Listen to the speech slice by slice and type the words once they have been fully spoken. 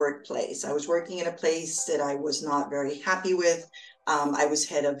workplace. I was working in a place that I was not very happy with. I was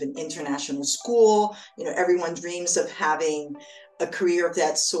head of an international school. Everyone dreams of having a career of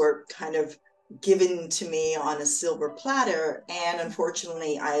that sort kind of given to me on a silver platter. And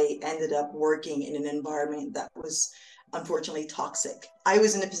unfortunately, I ended up working in an environment that was unfortunately toxic. I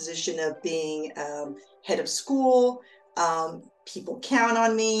was in a position of being head of school. People count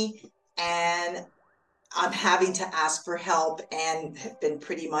on me, and I'm having to ask for help and have been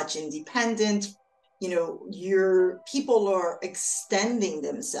pretty much independent. Your people are extending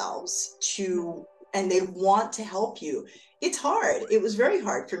themselves to, and they want to help you. It's hard. It was very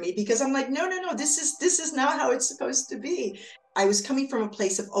hard for me because I'm like, no, this is not how it's supposed to be. I was coming from a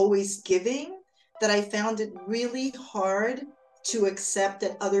place of always giving, that I found it really hard to accept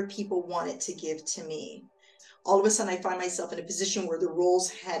that other people wanted to give to me. All of a sudden, I find myself in a position where the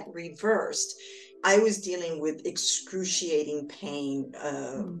roles had reversed. I was dealing with excruciating pain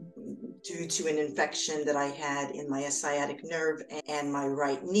due to an infection that I had in my sciatic nerve and my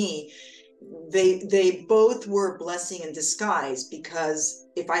right knee. They both were a blessing in disguise, because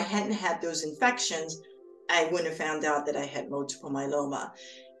if I hadn't had those infections, I wouldn't have found out that I had multiple myeloma.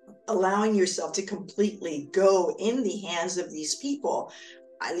 Allowing yourself to completely go in the hands of these people,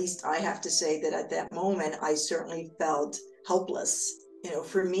 at least I have to say that at that moment, I certainly felt helpless.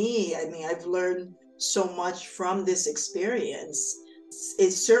 For me, I've learned so much from this experience.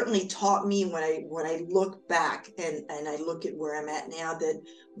 It certainly taught me, when I look back and I look at where I'm at now,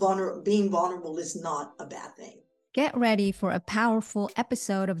 that being vulnerable is not a bad thing. Get ready for a powerful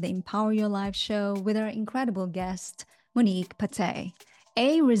episode of the Empower Your Life show with our incredible guest, Monique Patè,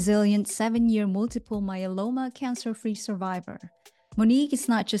 a resilient 7-year multiple myeloma cancer-free survivor. Monique is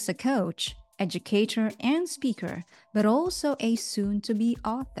not just a coach, educator, and speaker, but also a soon-to-be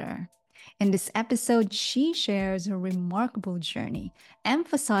author. In this episode, she shares her remarkable journey,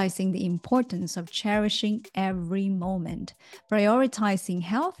 emphasizing the importance of cherishing every moment, prioritizing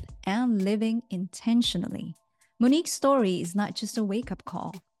health, and living intentionally. Monique's story is not just a wake-up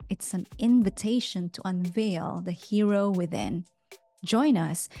call. It's an invitation to unveil the hero within. Join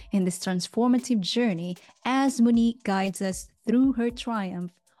us in this transformative journey as Monique guides us through her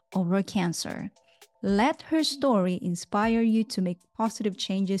triumph over cancer. Let her story inspire you to make positive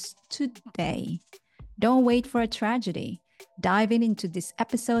changes today. Don't wait for a tragedy. Dive into this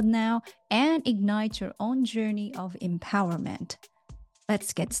episode now and ignite your own journey of empowerment.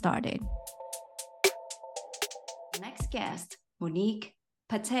 Let's get started. Next guest, Monique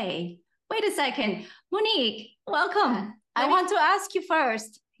Patè. Wait a second. Monique, welcome. I want to ask you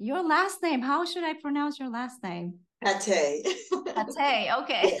first, your last name. How should I pronounce your last name? Patè. Patè,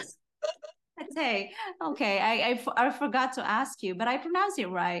 okay. Yes. Patè. Okay, I forgot to ask you, but I pronounced it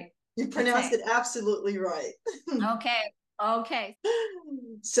right. You pronounced it absolutely right. Okay.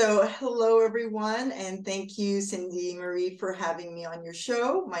 So hello, everyone, and thank you, Cindy Marie, for having me on your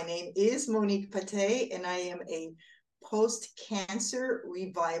show. My name is Monique Patè, and I am a post-cancer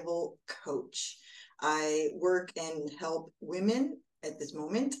revival coach. I work and help women at this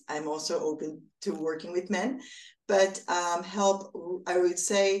moment. I'm also open to working with men, but help, I would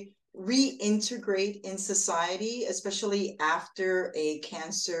say, reintegrate in society, especially after a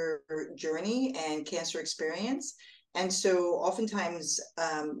cancer journey and cancer experience. And so oftentimes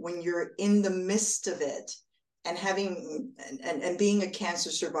when you're in the midst of it, and having and being a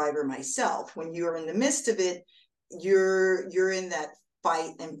cancer survivor myself, when you're in the midst of it, you're in that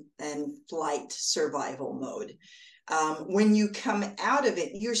fight and flight survival mode. When you come out of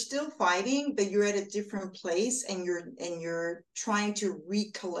it, you're still fighting, but you're at a different place, and you're trying to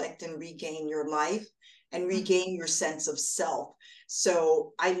recollect and regain your life and regain your sense of self.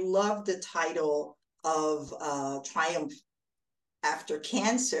 So I love the title of Triumph After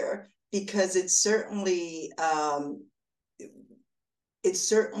Cancer, because it certainly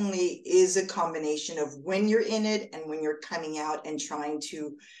is a combination of when you're in it and when you're coming out and trying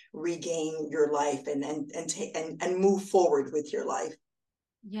to regain your life and move forward with your life.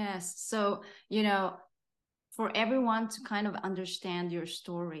 Yes. So, for everyone to kind of understand your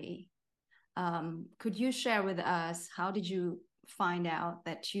story, could you share with us, how did you find out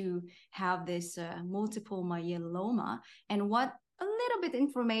that you have this multiple myeloma, and what a little bit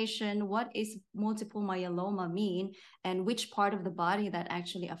information, what is multiple myeloma mean, and which part of the body that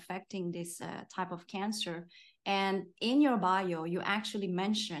actually affecting this type of cancer? And in your bio, you actually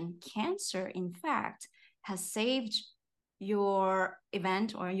mentioned cancer, in fact, has saved your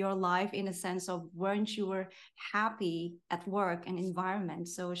event or your life, in a sense of weren't you were happy at work and environment.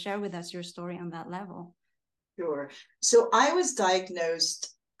 So share with us your story on that level. Sure. So I was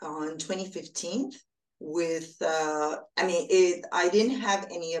diagnosed on 2015 with I didn't have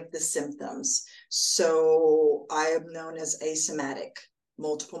any of the symptoms, so I am known as asymptomatic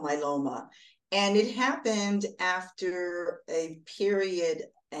multiple myeloma, and it happened after a period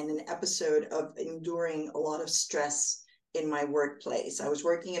and an episode of enduring a lot of stress in my workplace. I was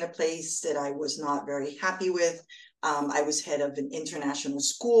working in a place that I was not very happy with. I was head of an international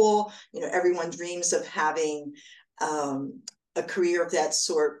school. Everyone dreams of having a career of that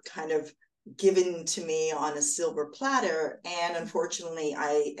sort kind of given to me on a silver platter. And unfortunately,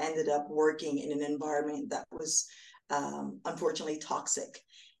 I ended up working in an environment that was unfortunately toxic.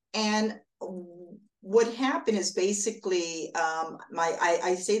 And what happened is basically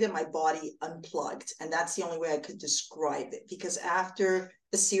I say that my body unplugged, and that's the only way I could describe it, because after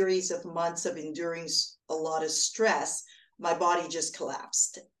a series of months of enduring a lot of stress, my body just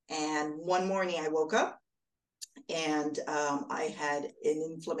collapsed. And one morning I woke up and I had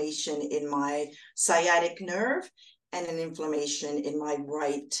an inflammation in my sciatic nerve and an inflammation in my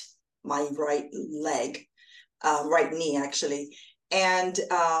right leg, right knee actually, and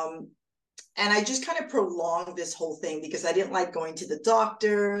I just kind of prolonged this whole thing because I didn't like going to the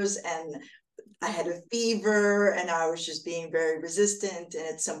doctors, and I had a fever, and I was just being very resistant. And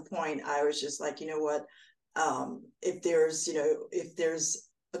at some point, I was just like, you know what? If there's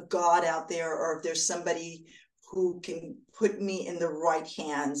a God out there, or if there's somebody who can put me in the right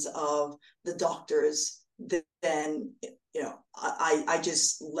hands of the doctors, then I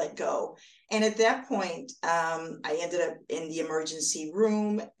just let go. And at that point, I ended up in the emergency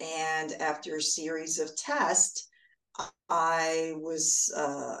room, and after a series of tests, I was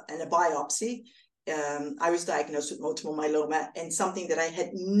in a biopsy. I was diagnosed with multiple myeloma, and something that I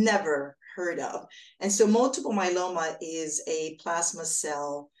had never heard of. And so multiple myeloma is a plasma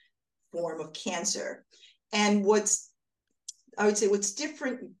cell form of cancer. And what's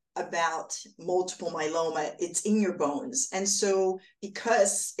different about multiple myeloma, it's in your bones. And so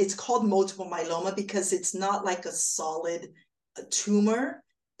because it's called multiple myeloma, because it's not like a solid tumor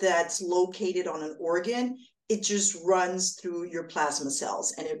that's located on an organ, it just runs through your plasma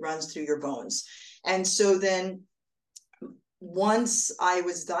cells and it runs through your bones. And so then once I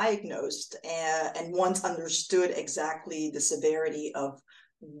was diagnosed and once understood exactly the severity of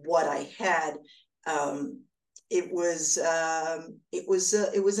what I had, it was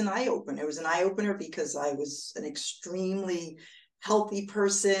an eye opener. It was an eye opener because I was an extremely healthy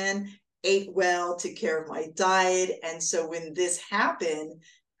person, ate well, took care of my diet, and so when this happened,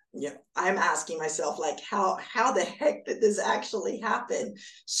 I'm asking myself, like, how the heck did this actually happen?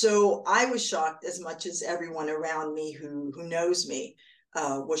 So I was shocked as much as everyone around me who knows me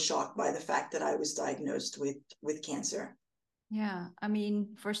was shocked by the fact that I was diagnosed with cancer. Yeah, I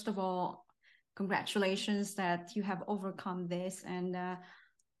mean, first of all, congratulations that you have overcome this. And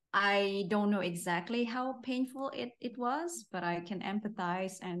I don't know exactly how painful it was, but I can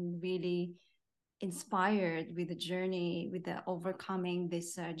empathize and really inspired with the journey, with the overcoming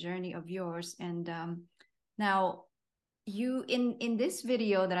this journey of yours. And now you in this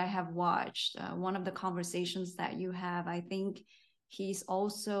video that I have watched, one of the conversations that you have, I think he's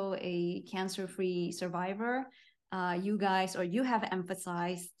also a cancer-free survivor. You guys, or you have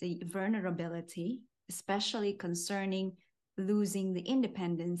emphasized the vulnerability, especially concerning losing the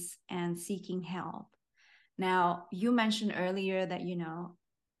independence and seeking help. Now, you mentioned earlier that,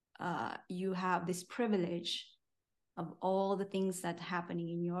 you have this privilege of all the things that happening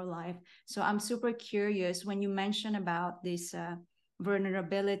in your life. So I'm super curious when you mention about this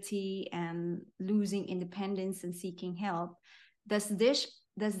vulnerability and losing independence and seeking help. Does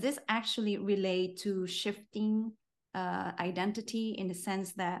this actually relate to shifting identity, in the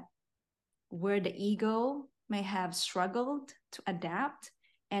sense that where the ego may have struggled to adapt?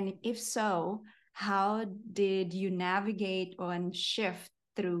 And if so, how did you navigate and shift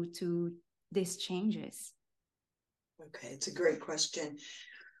through to these changes? Okay, it's a great question.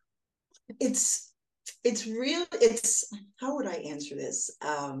 It's how would I answer this?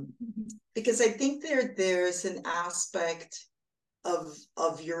 Because I think there's an aspect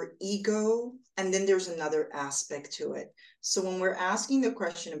of your ego, and then there's another aspect to it. So when we're asking the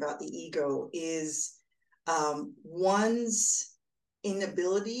question about the ego, is one's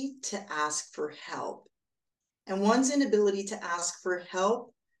inability to ask for help, and one's inability to ask for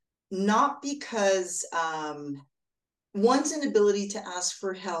help, not because one's inability to ask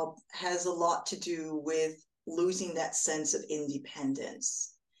for help has a lot to do with losing that sense of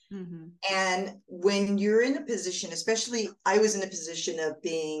independence. Mm-hmm. And when you're in a position, especially I was in a position of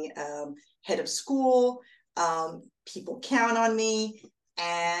being head of school, people count on me,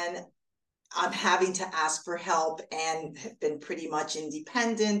 and I'm having to ask for help and have been pretty much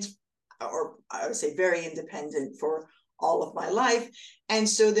independent. or I would say very independent for all of my life. And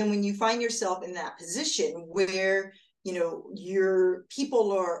so then when you find yourself in that position where, you know, your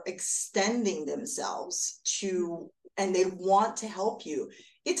people are extending themselves to, and they want to help you,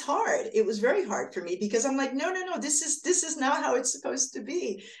 it's hard. It was very hard for me because I'm like, no, this is not how it's supposed to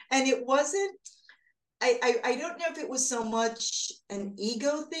be. And it wasn't, I don't know if it was so much an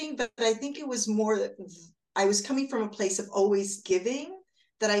ego thing, but I think it was more that I was coming from a place of always giving,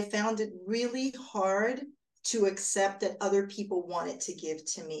 that I found it really hard to accept that other people wanted to give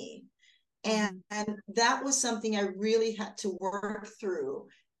to me. And that was something I really had to work through,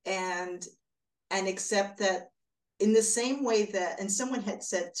 and accept that in the same way that, and someone had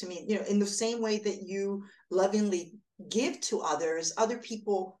said to me, you know, in the same way that you lovingly give to others, other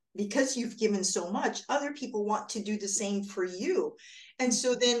people, because you've given so much, other people want to do the same for you. And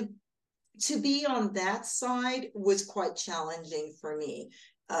so then to be on that side was quite challenging for me.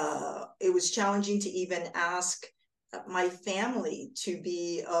 It was challenging to even ask my family to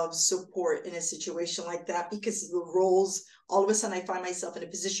be of support in a situation like that, because the roles, all of a sudden I find myself in a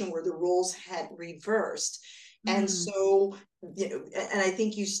position where the roles had reversed. And so, you know, and I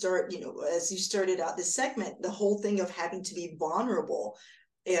think you start, you know, as you started out this segment, the whole thing of having to be vulnerable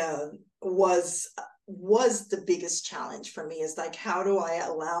uh, was the biggest challenge for me. Is like, how do I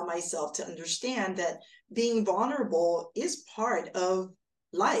allow myself to understand that being vulnerable is part of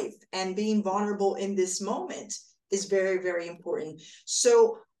life, and being vulnerable in this moment is very, very important.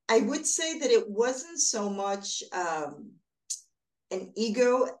 So I would say that it wasn't so much an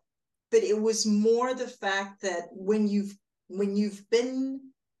ego, but it was more the fact that when you've been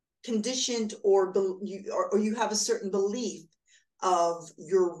conditioned, or you have a certain belief of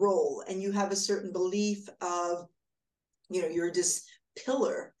your role, and you have a certain belief of, you know, you're this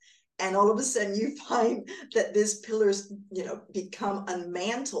pillar, and all of a sudden you find that this pillar's, you know, become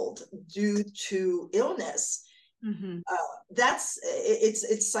unmantled due to illness. That's,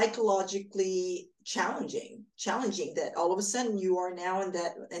 it's psychologically challenging that all of a sudden you are now in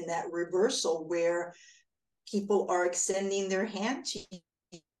that reversal where people are extending their hand to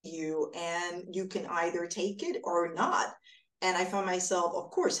you, and you can either take it or not. And I found myself,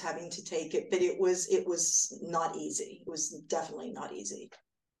 of course, having to take it, but it was not easy. It was definitely not easy.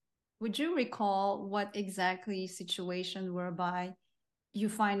 Would you recall what exactly situation whereby you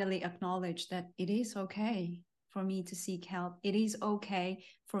finally acknowledge that it is okay for me to seek help? It is okay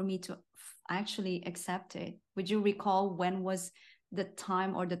for me to actually accept it. Would you recall when was the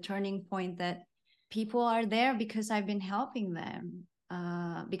time or the turning point that people are there because I've been helping them?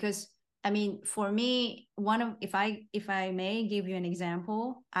 Because I mean, for me, if I may give you an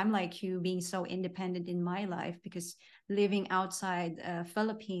example, I'm like you, being so independent in my life because living outside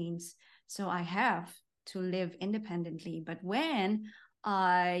Philippines, so I have to live independently. But when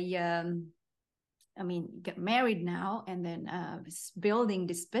I mean, get married now, and then building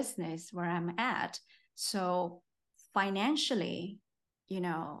this business where I'm at. So financially, you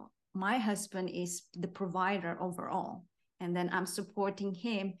know, my husband is the provider overall. And then I'm supporting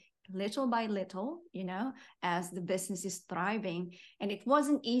him little by little, you know, as the business is thriving. And it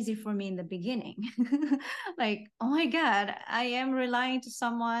wasn't easy for me in the beginning. Like, oh my God, I am relying to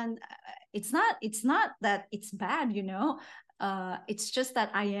someone. It's not that it's bad, you know. It's just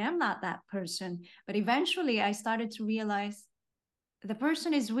that I am not that person. But eventually I started to realize the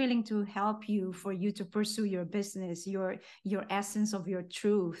person is willing to help you for you to pursue your business, your essence of your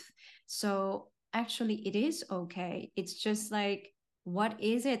truth. So actually it is okay. It's just like, what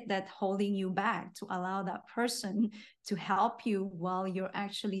is it that holding you back to allow that person to help you while you're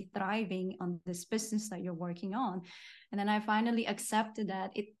actually thriving on this business that you're working on? And then I finally accepted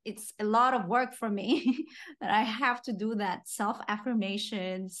that it's a lot of work for me that I have to do that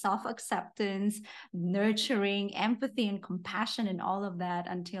self-affirmation, self-acceptance, nurturing, empathy, and compassion, and all of that,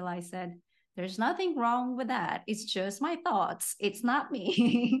 until I said, there's nothing wrong with that. It's just my thoughts. It's not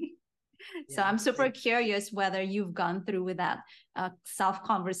me. So Yeah. I'm super curious whether you've gone through with that self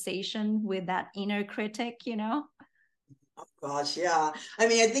conversation with that inner critic, you know? Oh gosh, yeah. I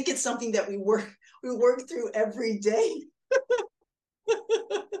mean, I think it's something that we work through every day.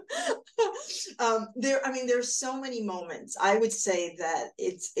 I mean, there's so many moments. I would say that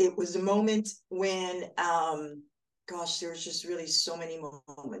it was a moment when, gosh, there's just really so many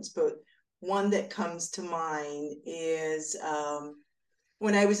moments, but one that comes to mind is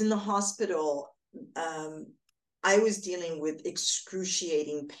when I was in the hospital. Um, I was dealing with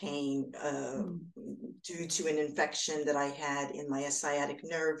excruciating pain due to an infection that I had in my sciatic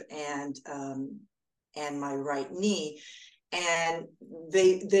nerve and my right knee. And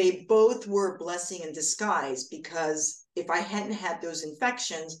they both were a blessing in disguise, because if I hadn't had those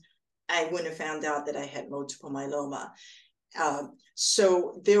infections, I wouldn't have found out that I had multiple myeloma.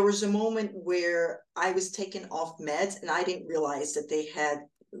 So there was a moment where I was taken off meds, and I didn't realize that they had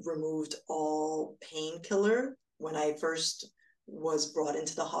removed all painkiller when I first was brought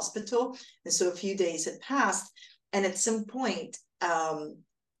into the hospital. And so a few days had passed, and at some point,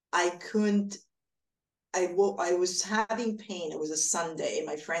 I couldn't. I was having pain. It was a Sunday.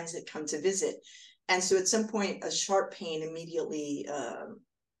 My friends had come to visit, and so at some point, a sharp pain immediately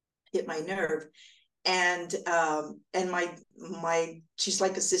hit my nerve, and my she's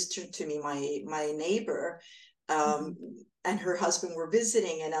like a sister to me, my neighbor, and her husband were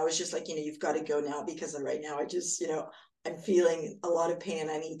visiting, and I was just like, you've got to go now, because right now I just, I'm feeling a lot of pain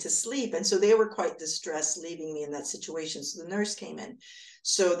and I need to sleep. And so they were quite distressed leaving me in that situation. So the nurse came in,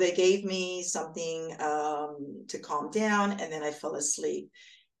 so they gave me something to calm down, and then I fell asleep.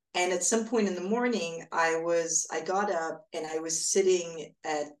 And at some point in the morning, I got up and I was sitting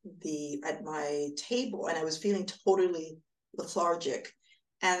at my table, and I was feeling totally lethargic.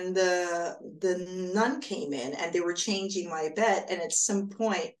 And the nun came in, and they were changing my bed. And at some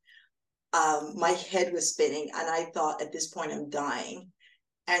point, my head was spinning, and I thought, at this point, I'm dying.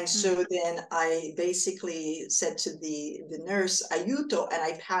 And so then I basically said to the nurse, "Ayuto," and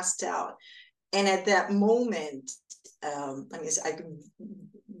I passed out. And at that moment, I could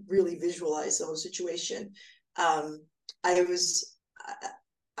really visualize the whole situation. Um, I was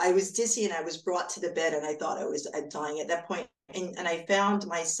I was dizzy, and I was brought to the bed, and I thought I was dying at that point. And I found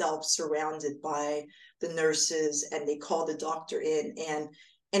myself surrounded by the nurses, and they called the doctor in.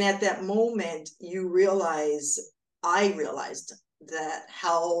 And at that moment, I realized that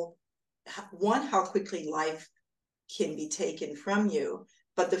how quickly life can be taken from you,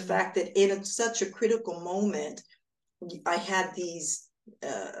 but the fact that in such a critical moment, I had these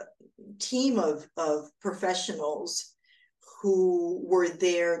team of professionals who were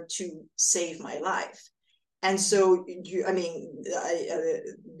there to save my life. And so you're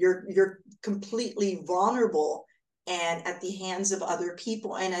completely vulnerable and at the hands of other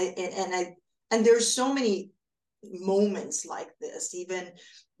people. And there's so many moments like this. Even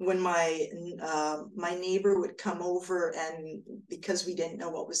when my neighbor would come over, and because we didn't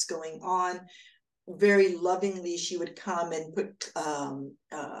know what was going on, very lovingly she would come and put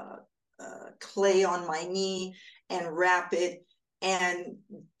clay on my knee and wrap it, and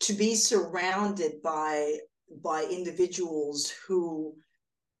to be surrounded by individuals who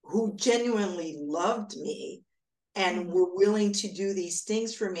genuinely loved me and were willing to do these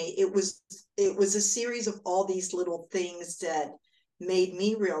things for me. It was a series of all these little things that made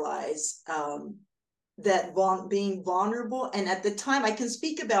me realize that being vulnerable. And at the time, I can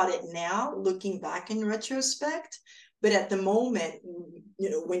speak about it now, looking back in retrospect, but at the moment,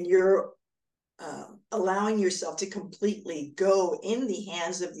 when you're allowing yourself to completely go in the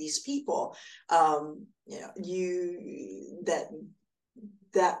hands of these people,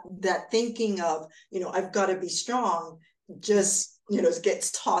 that thinking of, I've got to be strong, just,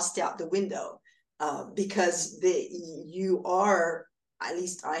 gets tossed out the window, because you are, at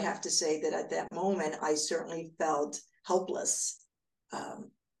least I have to say that at that moment, I certainly felt helpless.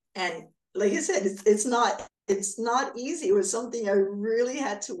 And like I said, it's not easy. It was something I really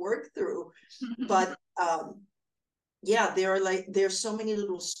had to work through. But yeah, there's so many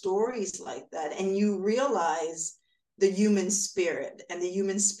little stories like that. And you realize the human spirit, and the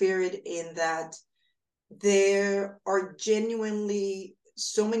human spirit in that there are genuinely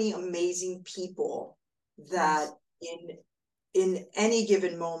so many amazing people that in any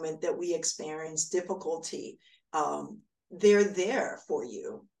given moment that we experience difficulty, they're there for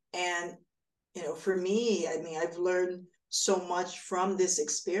you. And, for me, I've learned so much from this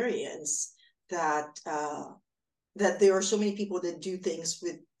experience that there are so many people that do things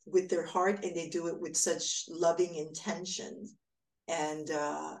with their heart, and they do it with such loving intentions. And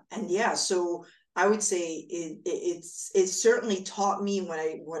yeah, so I would say it certainly taught me, when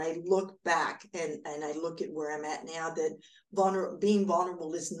I look back and I look at where I'm at now, that being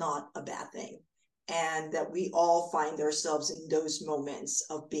vulnerable is not a bad thing, and that we all find ourselves in those moments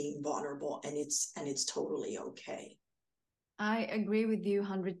of being vulnerable, and it's totally okay. I agree with you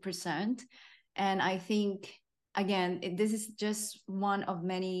 100%. And I think, again, this is just one of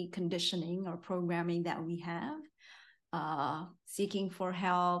many conditioning or programming that we have. Seeking for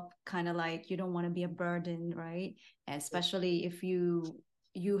help, kind of like you don't want to be a burden, right? Especially if you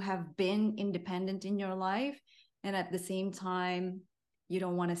have been independent in your life, and at the same time you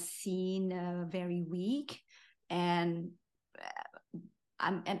don't want to seem very weak. And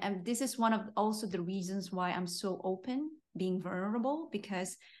and this is one of also the reasons why I'm so open, being vulnerable,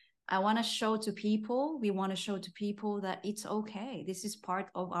 because I want to show to people, we want to show to people that it's okay. This is part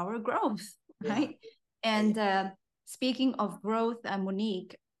of our growth, Yeah. right? And speaking of growth,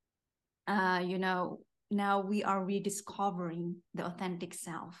 Monique, now we are rediscovering the authentic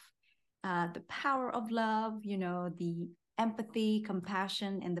self, the power of love, the empathy,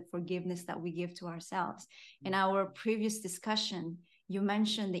 compassion, and the forgiveness that we give to ourselves. In our previous discussion, you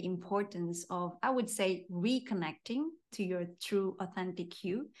mentioned the importance of, I would say, reconnecting to your true authentic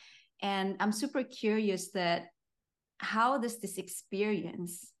you. And I'm super curious that how does this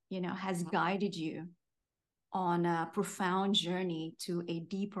experience, has guided you on a profound journey to a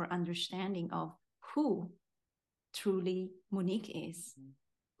deeper understanding of who truly Monique is?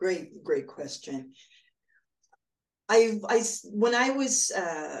 Great question. I when I was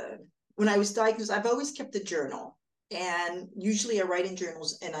diagnosed, I've always kept a journal, and usually I write in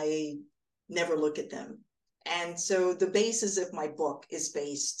journals and I never look at them. And so the basis of my book is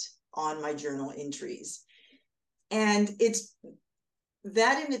based on my journal entries. And it's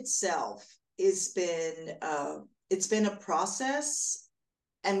that in itself it's been a process,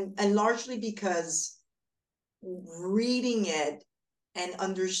 and largely because reading it and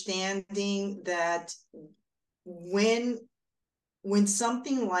understanding that when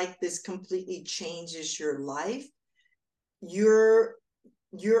something like this completely changes your life, your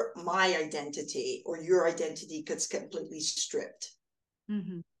my identity or your identity gets completely stripped.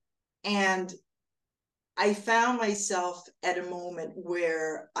 Mm-hmm. And I found myself at a moment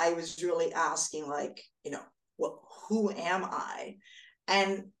where I was really asking, like, well, who am I?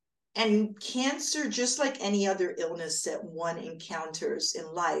 And cancer, just like any other illness that one encounters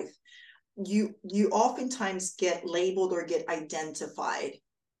in life, you oftentimes get labeled or get identified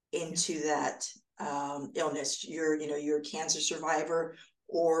into that illness. You're a cancer survivor,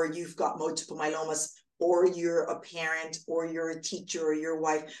 or you've got multiple myelomas, or you're a parent, or you're a teacher, or your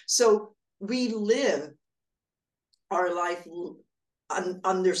wife. So we live our life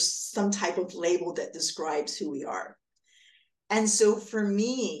under some type of label that describes who we are. And so for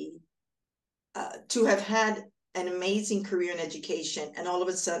me, to have had an amazing career in education and all of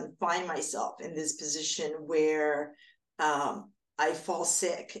a sudden find myself in this position where I fall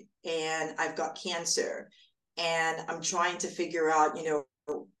sick and I've got cancer and I'm trying to figure out,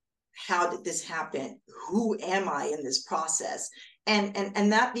 how did this happen? Who am I in this process?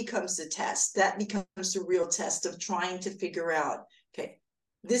 And that becomes the test. That becomes the real test of trying to figure out, okay,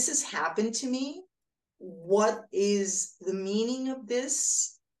 this has happened to me. What is the meaning of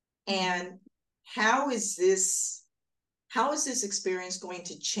this? And how is this experience going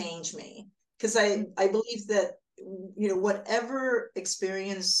to change me? Because I believe that, whatever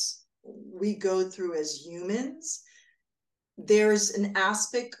experience we go through as humans, there's an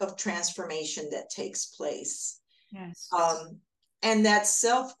aspect of transformation that takes place. Yes. And that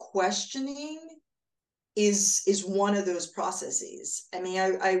self-questioning is one of those processes. I mean,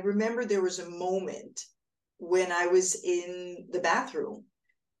 I remember there was a moment when I was in the bathroom,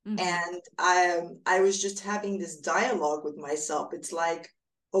 mm-hmm. and I was just having this dialogue with myself. It's like,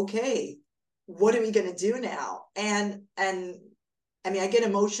 okay, what are we going to do now? And I mean, I get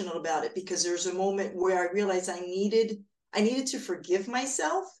emotional about it because there's a moment where I realized I needed to forgive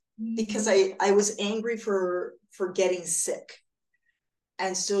myself, mm-hmm. because I was angry for getting sick.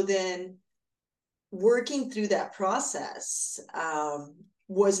 And so then working through that process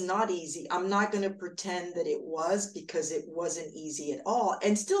was not easy. I'm not going to pretend that it was, because it wasn't easy at all.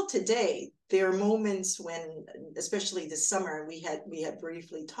 And still today, there are moments when, especially this summer, and we had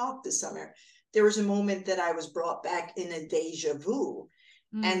briefly talked this summer, there was a moment that I was brought back in a deja vu.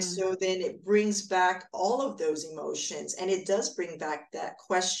 And so then it brings back all of those emotions, and it does bring back that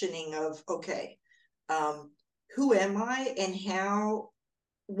questioning of, okay, who am I, and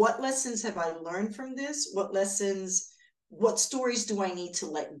what lessons have I learned from this? What stories do I need to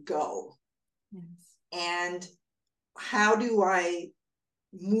let go? Yes. And how do I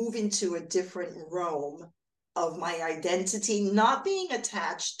move into a different realm of my identity, not being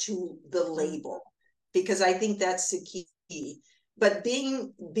attached to the label, because I think that's the key, but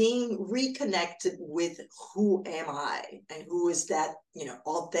being reconnected with who am I and who is that,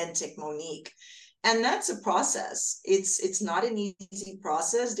 authentic Monique. And that's a process. It's not an easy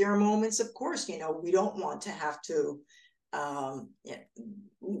process. There are moments, of course, we don't want to have to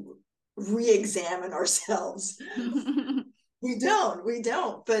re-examine ourselves. We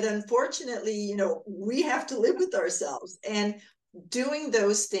don't. But unfortunately, we have to live with ourselves. And doing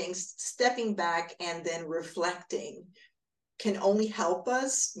those things, stepping back and then reflecting, can only help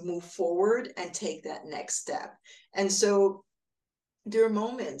us move forward and take that next step. And so there are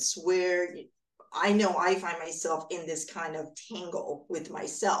moments where I know I find myself in this kind of tangle with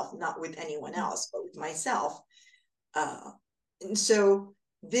myself, not with anyone else, but with myself. And so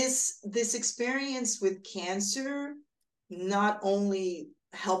this experience with cancer not only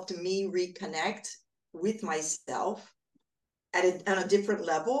helped me reconnect with myself on a different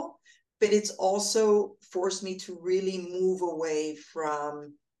level, but it's also forced me to really move away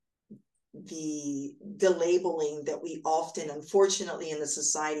from the labeling that we often, unfortunately, in the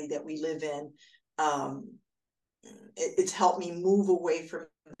society that we live in, it's helped me move away from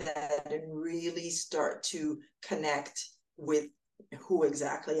that and really start to connect with who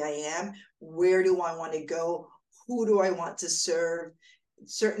exactly I am. Where do I want to go? Who do I want to serve?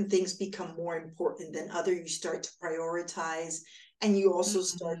 Certain things become more important than other. You start to prioritize, and you also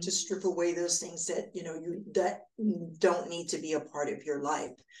start to strip away those things that that don't need to be a part of your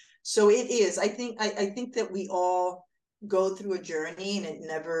life. So it is. I think that we all go through a journey, and it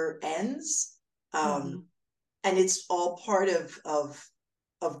never ends. And it's all part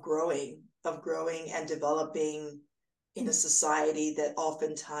of growing and developing in a society that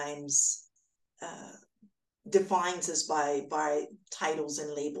oftentimes uh, defines us by titles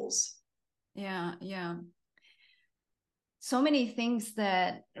and labels. Yeah. So many things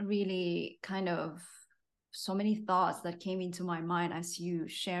that really so many thoughts that came into my mind as you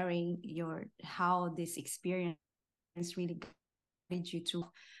sharing how this experience really guided you to.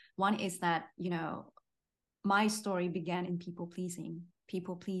 One is that, my story began in people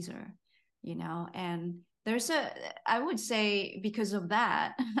pleaser, and I would say because of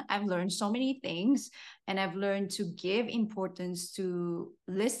that, I've learned so many things, and I've learned to give importance to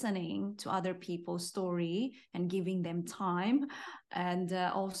listening to other people's story and giving them time, and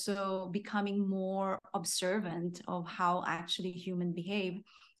also becoming more observant of how actually human behave.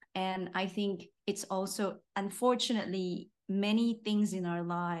 And I think it's also, unfortunately, many things in our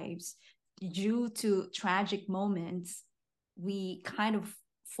lives, due to tragic moments, we kind of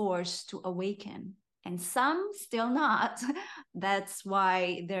forced to awaken, and some still not. That's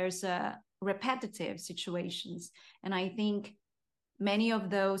why there's a repetitive situations. And I think many of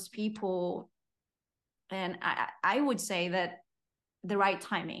those people, and I would say that the right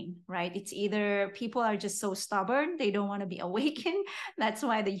timing, right? It's either people are just so stubborn, they don't want to be awakened. That's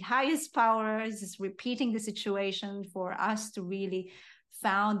why the highest power is repeating the situation for us to really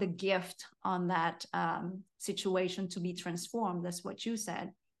found the gift on that situation to be transformed. That's what you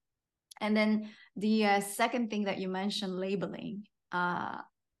said. And then the second thing that you mentioned, labeling. I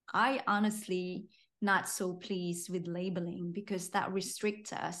honestly not so pleased with labeling, because that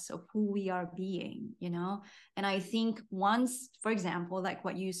restricts us of who we are being, And I think once, for example, like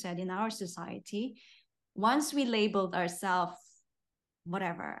what you said, in our society, once we labeled ourselves,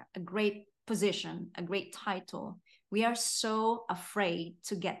 whatever, a great position, a great title, we are so afraid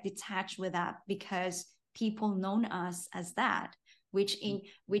to get detached with that, because people known us as that, which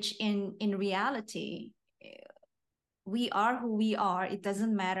in reality, we are who we are. It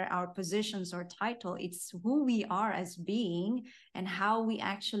doesn't matter our positions or title. It's who we are as being, and how we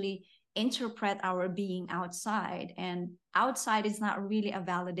actually interpret our being outside. And outside is not really a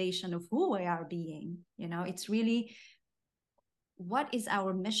validation of who we are being. It's really, what is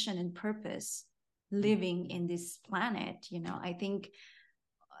our mission and purpose living in this planet?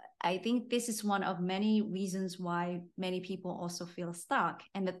 I think this is one of many reasons why many people also feel stuck.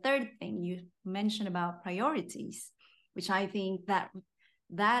 And the third thing you mentioned about priorities, which I think that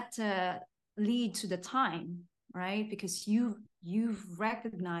lead to the time, right? Because you've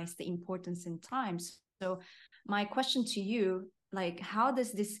recognized the importance in time. So my question to you, like, how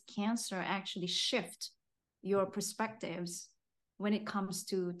does this cancer actually shift your perspectives when it comes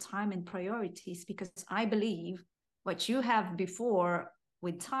to time and priorities? Because I believe what you have before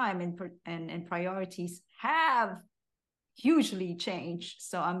with time and priorities have hugely changed.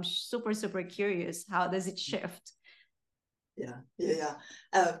 So I'm super curious, how does it shift? Yeah.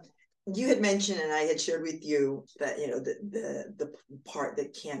 You had mentioned, and I had shared with you that the part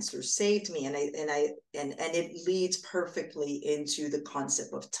that cancer saved me, and it leads perfectly into the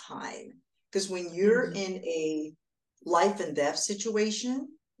concept of time, because when you're in a life and death situation,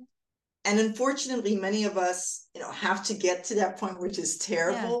 and unfortunately many of us have to get to that point, which is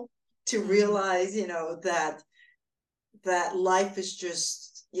terrible, to realize that life is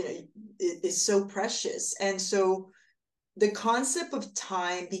just is so precious. And so the concept of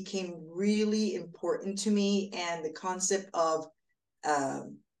time became really important to me, and the concept of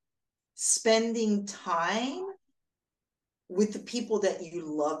spending time with the people that you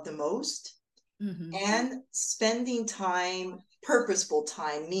love the most, and spending time, purposeful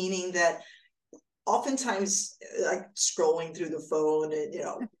time, meaning that oftentimes, like scrolling through the phone and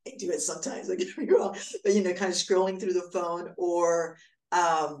do it sometimes, don't get me wrong, but kind of scrolling through the phone, or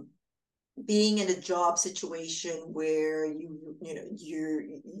being in a job situation where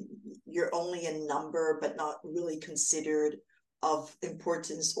you're only a number but not really considered of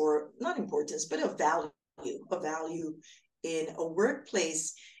importance, or not importance but of value in a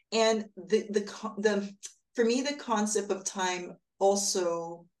workplace. And the for me, the concept of time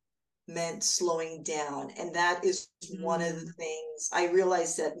also meant slowing down, and that is one of the things I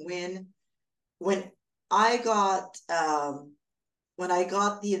realized, that when I got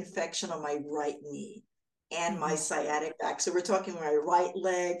the infection on my right knee and my sciatic back, so we're talking my right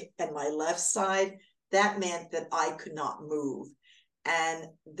leg and my left side, that meant that I could not move. And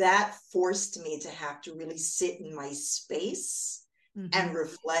that forced me to have to really sit in my space and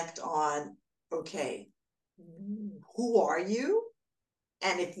reflect on, okay, who are you?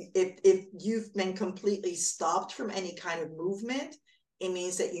 And if you've been completely stopped from any kind of movement, it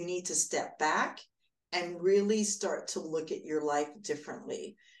means that you need to step back and really start to look at your life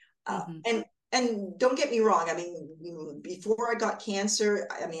differently. And don't get me wrong. I mean, before I got cancer,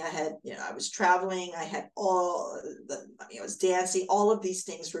 I mean, I was traveling, I was dancing, all of these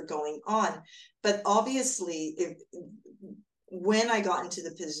things were going on. But obviously, when I got into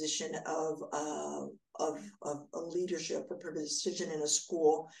the position of a leadership, a position in a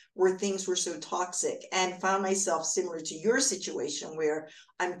school where things were so toxic, and found myself similar to your situation, where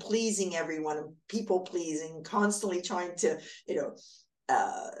I'm pleasing everyone, I'm people pleasing, constantly trying to,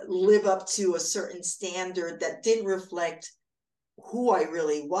 live up to a certain standard that didn't reflect who I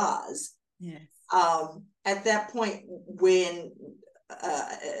really was. Yes. At that point, when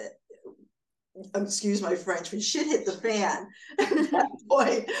excuse my French, when shit hit the fan, at that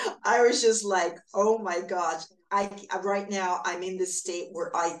point, I was just like, oh my gosh, right now I'm in this state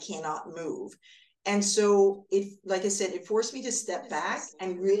where I cannot move. And so like I said, it forced me to step back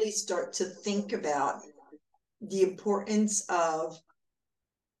and really start to think about the importance of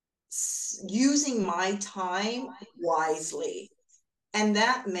using my time wisely. And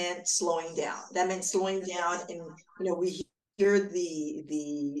that meant slowing down. And we hear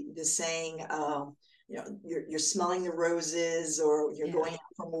the saying, you're smelling the roses, or you're going out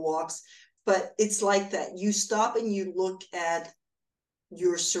for walks. But it's like that. You stop and you look at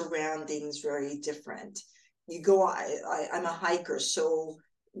your surroundings very different. I'm a hiker, so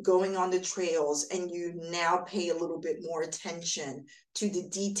going on the trails, and you now pay a little bit more attention to the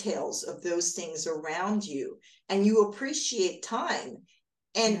details of those things around you, and you appreciate time.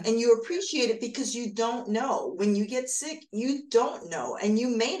 And you appreciate it because you don't know. When you get sick, you don't know, and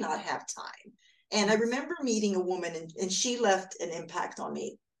you may not have time. And I remember meeting a woman, and she left an impact on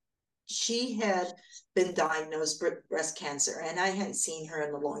me. She had been diagnosed with breast cancer, and I hadn't seen her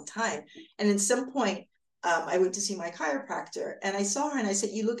in a long time. And at some point, I went to see my chiropractor, and I saw her, and I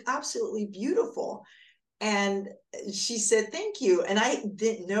said, "You look absolutely beautiful." And she said, "Thank you." And I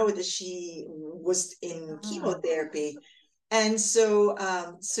didn't know that she was in chemotherapy. And so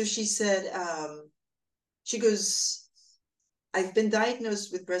she said, she goes, "I've been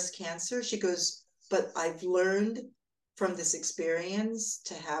diagnosed with breast cancer." She goes, "But I've learned from this experience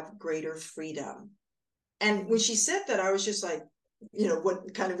to have greater freedom." And when she said that, I was just like,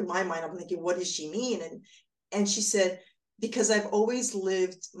 what kind of, in my mind, I'm thinking, what does she mean? And she said, "Because I've always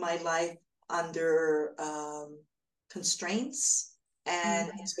lived my life under constraints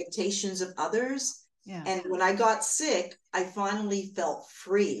and expectations of others. And when I got sick, I finally felt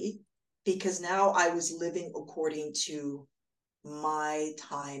free, because now I was living according to my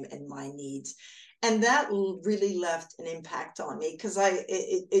time and my needs." And that really left an impact on me, because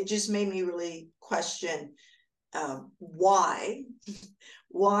it just made me really question why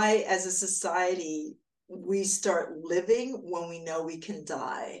as a society we start living when we know we can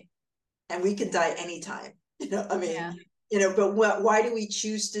die, and we can die anytime. I mean, but why do we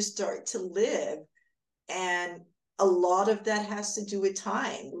choose to start to live? And a lot of that has to do with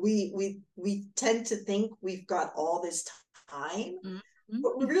time. We tend to think we've got all this time,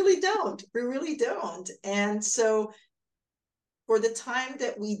 but we really don't. And so for the time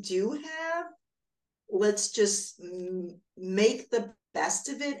that we do have, let's just make the best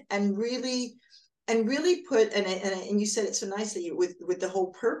of it, and really put, and you said it so nicely, with the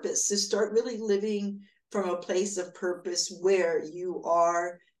whole purpose, to start really living from a place of purpose, where you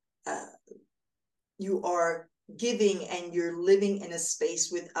are giving, and you're living in a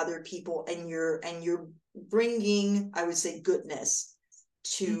space with other people, and you're bringing, I would say, goodness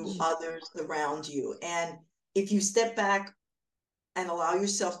to others around you. And if you step back and allow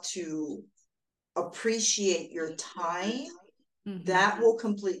yourself to appreciate your time, that will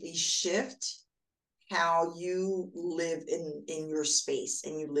completely shift how you live in your space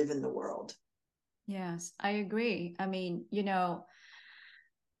and you live in the world. Yes, I agree. I mean,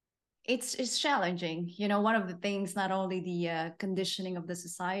 it's challenging. One of the things, not only the conditioning of the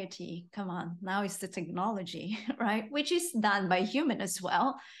society, come on, now it's the technology, right? Which is done by human as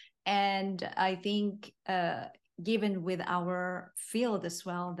well. And I think given with our field as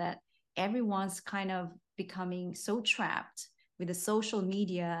well, that everyone's kind of becoming so trapped with the social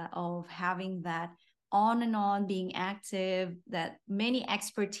media of having that on and on being active, that many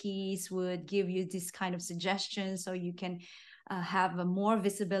expertise would give you this kind of suggestions so you can have a more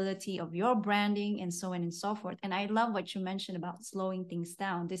visibility of your branding and so on and so forth. And I love what you mentioned about slowing things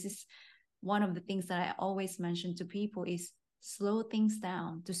down. This is one of the things that I always mention to people is slow things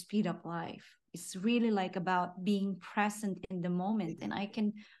down to speed up life. It's really like about being present in the moment. And I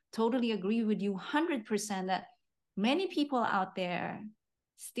can totally agree with you 100% that many people out there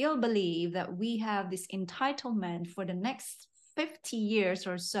still believe that we have this entitlement for the next 50 years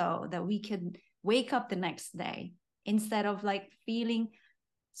or so, that we can wake up the next day, instead of like feeling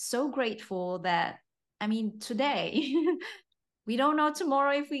so grateful that, I mean, today we don't know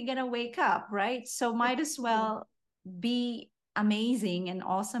tomorrow if we're gonna wake up, right? So might as well be amazing and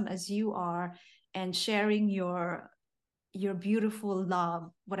awesome as you are, and sharing your beautiful love,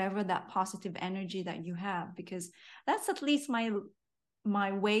 whatever that positive energy that you have, because that's at least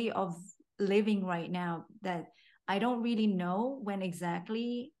my way of living right now, that I don't really know when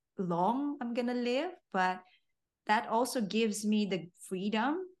exactly long I'm gonna live, but that also gives me the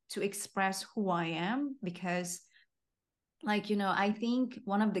freedom to express who I am. Because I think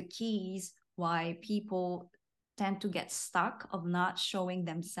one of the keys why people tend to get stuck of not showing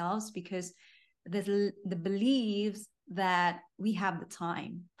themselves, because the beliefs that we have the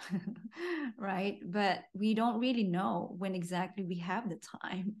time, right? But we don't really know when exactly we have the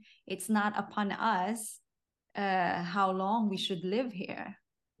time. It's not upon us how long we should live here,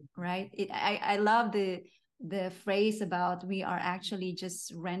 right? I love the phrase about we are actually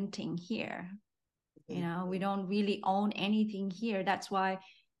just renting here. We don't really own anything here. That's why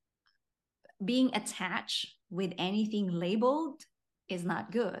being attached with anything labeled is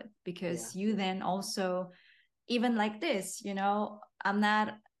not good, because you then also, even like this,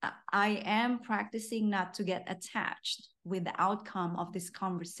 I am practicing not to get attached with the outcome of this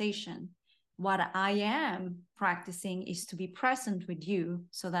conversation. What I am practicing is to be present with you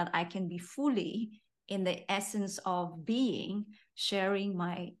so that I can be fully in the essence of being, sharing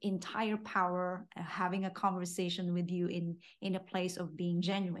my entire power, having a conversation with you in a place of being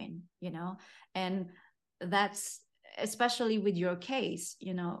genuine, and that's especially with your case,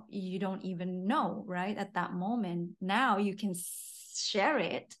 you don't even know, right, at that moment. Now you can share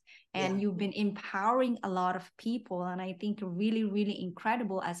it, and you've been empowering a lot of people. And I think really, really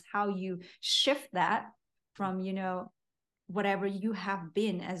incredible as how you shift that from whatever you have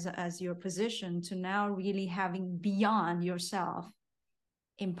been as your position, to now really having beyond yourself,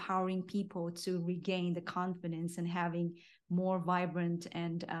 empowering people to regain the confidence and having more vibrant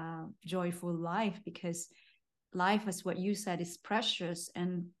and joyful life. Because life, as what you said, is precious.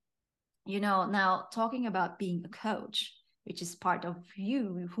 And now talking about being a coach, which is part of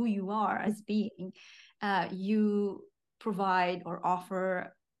you, who you are as being, you provide or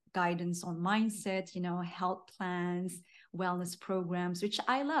offer guidance on mindset, health plans, wellness programs, which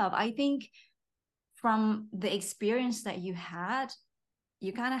I love. I think from the experience that you had,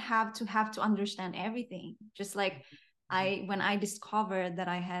 you kind of have to understand everything. Just like when I discovered that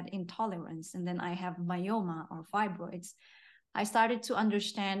I had intolerance, and then I have myoma or fibroids, I started to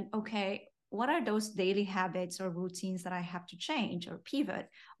understand, okay, what are those daily habits or routines that I have to change or pivot?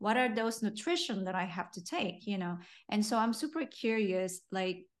 What are those nutrition that I have to take, And so I'm super curious,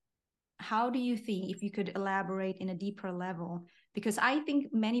 like, how do you think, if you could elaborate in a deeper level? Because I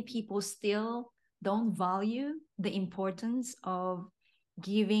think many people still don't value the importance of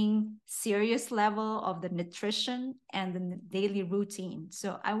giving serious level of the nutrition and the daily routine.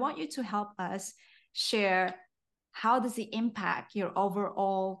 So I want you to help us share, how does it impact your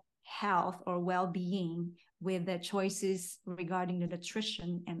overall health or well-being with the choices regarding the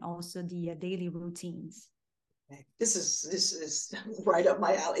nutrition and also the daily routines? This is right up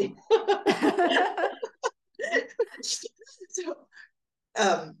my alley. So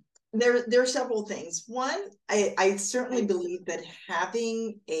there are several things. One, I certainly believe that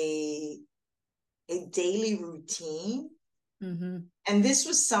having a daily routine, and this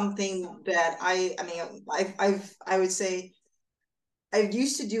was something that I would say I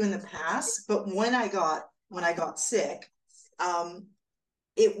used to do in the past, but when I got sick,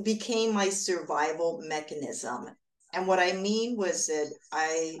 it became my survival mechanism. And what I mean was that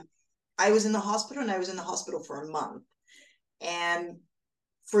I was in the hospital, and I was in the hospital for a month. And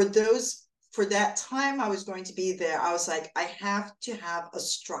for that time I was going to be there, I was like, I have to have a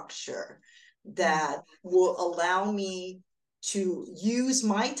structure that will allow me to use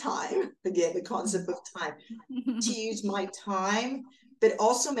my time, again, the concept of time, to use my time, but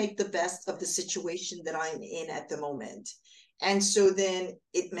also make the best of the situation that I'm in at the moment. And so then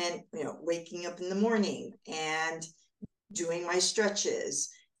it meant, waking up in the morning and doing my stretches.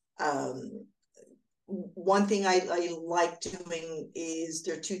 Um, One thing I like doing is,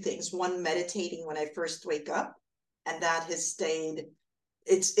 there are two things. One, meditating when I first wake up, and that has stayed.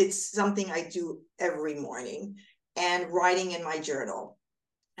 It's something I do every morning, and writing in my journal.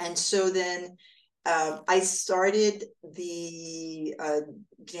 And so then I started the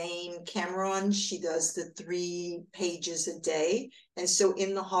Jane Cameron. She does the 3 pages a day. And so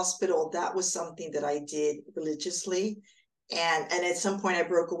in the hospital, that was something that I did religiously. And at some point I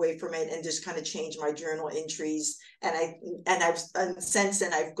broke away from it and just kind of changed my journal entries. And since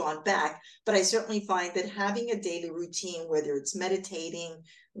then I've gone back. But I certainly find that having a daily routine, whether it's meditating,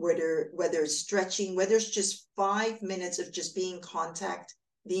 whether it's stretching, whether it's just 5 minutes of just being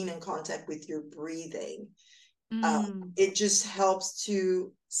in contact with your breathing, it just helps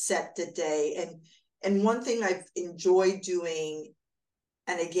to set the day. And one thing I've enjoyed doing,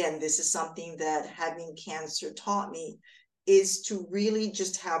 and again, this is something that having cancer taught me, is to really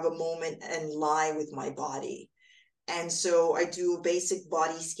just have a moment and lie with my body. And so I do a basic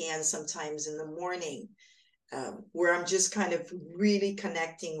body scan sometimes in the morning, where I'm just kind of really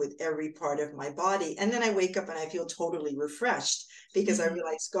connecting with every part of my body. And then I wake up and I feel totally refreshed, because I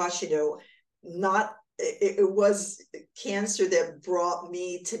realize, gosh, not it was cancer that brought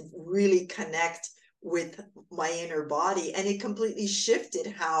me to really connect with my inner body, and it completely shifted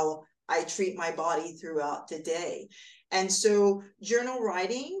how I treat my body throughout the day. And so journal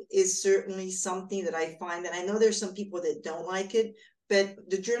writing is certainly something that I find, and I know there's some people that don't like it, but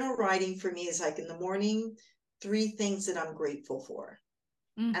the journal writing for me is like, in the morning, 3 things that I'm grateful for.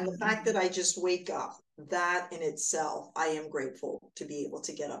 And the fact that I just wake up, that in itself, I am grateful to be able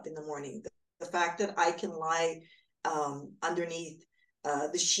to get up in the morning. The fact that I can lie underneath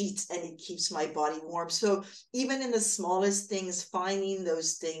the sheets and it keeps my body warm. So even in the smallest things, finding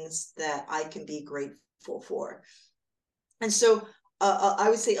those things that I can be grateful for. And so I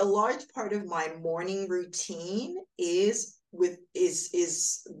would say a large part of my morning routine is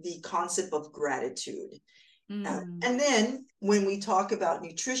the concept of gratitude. And then when we talk about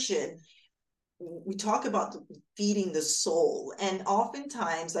nutrition, we talk about feeding the soul. And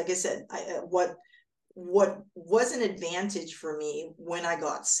oftentimes, like I said, what was an advantage for me when I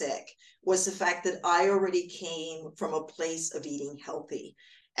got sick was the fact that I already came from a place of eating healthy.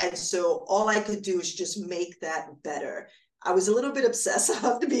 And so all I could do is just make that better. I was a little bit obsessive, I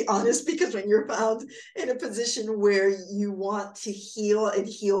have to be honest, because when you're found in a position where you want to heal and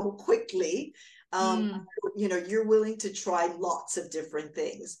heal quickly, you're willing to try lots of different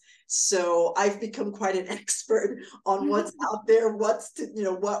things. So I've become quite an expert on what's out there, what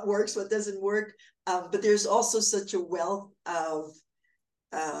works, what doesn't work. But there's also such a wealth of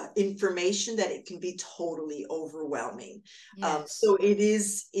information that it can be totally overwhelming. Yes. So it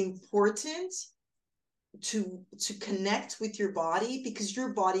is important to connect with your body, because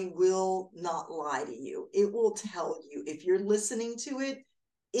your body will not lie to you. It will tell you, if you're listening to it,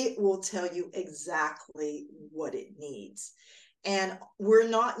 it will tell you exactly what it needs. And we're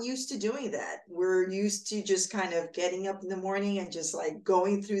not used to doing that. We're used to just kind of getting up in the morning and just like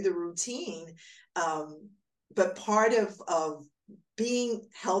going through the routine. But part of being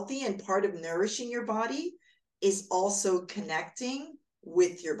healthy and part of nourishing your body is also connecting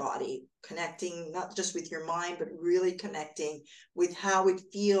with your body, connecting not just with your mind, but really connecting with how it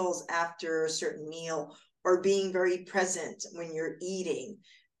feels after a certain meal, or being very present when you're eating,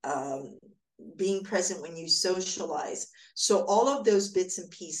 being present when you socialize. So all of those bits and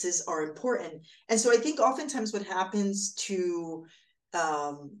pieces are important. And so I think oftentimes what happens to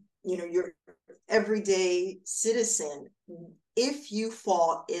your everyday citizen, if you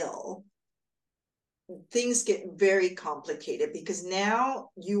fall ill, things get very complicated, because now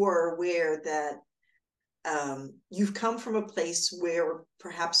you are aware that you've come from a place where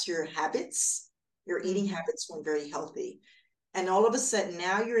perhaps your eating habits weren't very healthy. And all of a sudden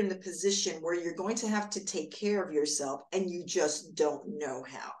now you're in the position where you're going to have to take care of yourself, and you just don't know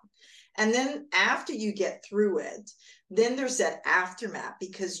how. And then after you get through it, then there's that aftermath,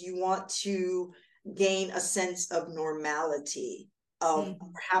 because you want to gain a sense of normality, of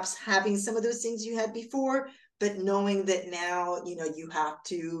perhaps having some of those things you had before, but knowing that now, you have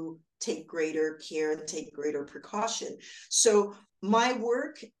to take greater care and take greater precaution. So my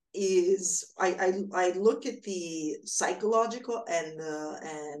work is I look at the psychological and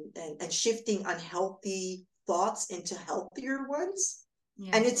and shifting unhealthy thoughts into healthier ones.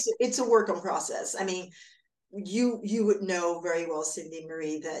 And Yes. it's a work in process. I mean, you would know very well, Cindy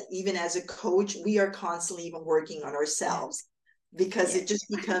Marie, that even as a coach, we are constantly even working on Yeah. ourselves because Yeah. it just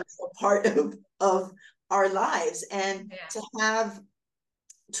becomes a part of our lives. And Yeah. to have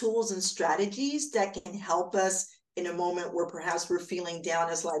tools and strategies that can help us in a moment where perhaps we're feeling down,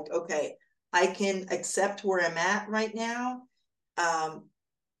 is like, okay, I can accept where I'm at right now. Um,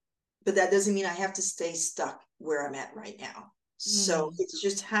 but that doesn't mean I have to stay stuck where I'm at right now. So Mm. it's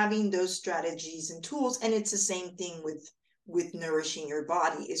just having those strategies and tools. And it's the same thing with nourishing your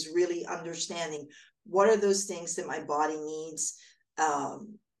body, is really understanding what are those things that my body needs,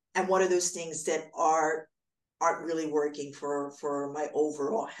 and what are those things that aren't really working for my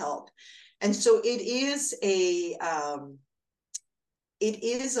overall health. And so it is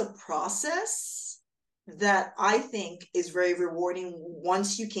a process that I think is very rewarding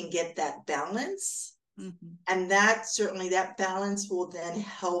once you can get that balance. Mm-hmm. And that certainly, that balance will then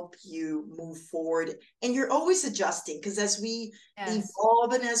help you move forward. And you're always adjusting, because as we Yes.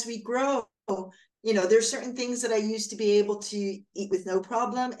 evolve and as we grow, there's certain things that I used to be able to eat with no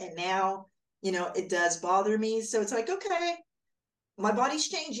problem, and now, it does bother me. So it's like, okay, my body's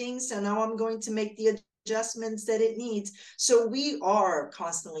changing, so now I'm going to make the adjustments that it needs. So we are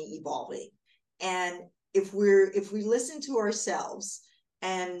constantly evolving. And if we listen to ourselves,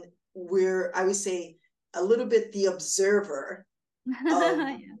 and we're, I would say, a little bit the observer of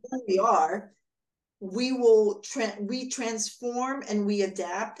Yeah. who we are, we transform and we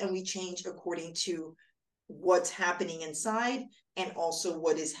adapt and we change according to what's happening inside, and also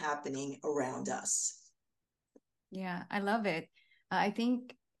what is happening around us. Yeah, I love it. I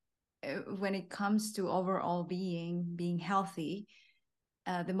think when it comes to overall being healthy,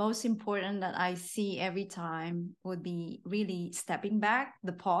 the most important that I see every time would be really stepping back,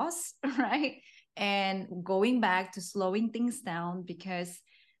 the pause, right? And going back to slowing things down, because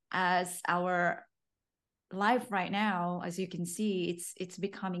as our life right now, as you can see, it's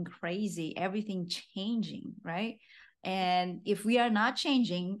becoming crazy, everything changing, right? And if we are not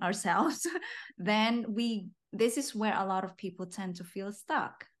changing ourselves, then we this is where a lot of people tend to feel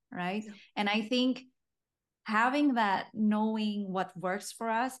stuck, right? Yeah. And I think having that, knowing what works for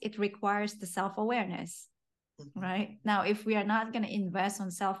us, it requires the self-awareness, Mm-hmm. right? Now if we are not going to invest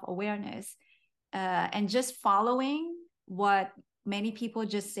on self-awareness, and just following what many people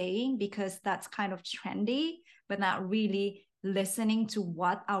just saying because that's kind of trendy, but not really listening to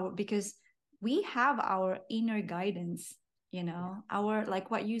what our, because we have our inner guidance, our, like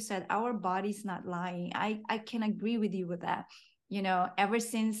what you said, our body's not lying. I can agree with you with that. Ever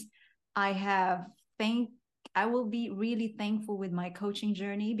since I have thank I will be really thankful with my coaching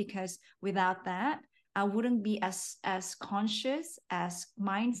journey, because without that I wouldn't be as conscious, as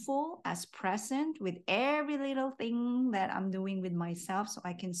mindful, as present with every little thing that I'm doing with myself so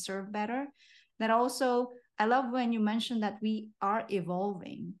I can serve better. That also, I love when you mentioned that we are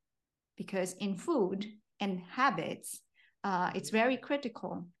evolving, because in food and habits, it's very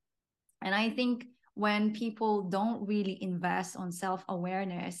critical. And I think when people don't really invest on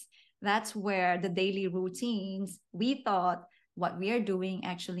self-awareness, that's where the daily routines we thought what we are doing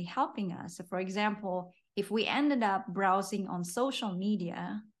actually helping us. So for example, if we ended up browsing on social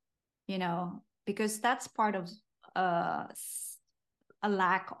media, because that's part of uh, a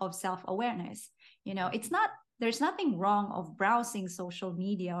lack of self-awareness. It's not, there's nothing wrong of browsing social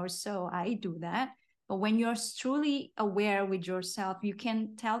media or so. I do that. But when you're truly aware with yourself, you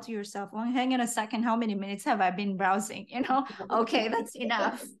can tell to yourself, well, hang on a second, how many minutes have I been browsing? Okay, that's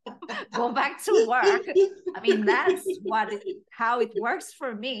enough. Go back to work. I mean, that's how it works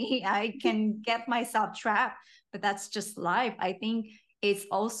for me. I can get myself trapped, but that's just life. I think it's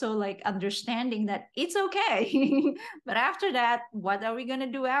also like understanding that it's okay. But after that, what are we going to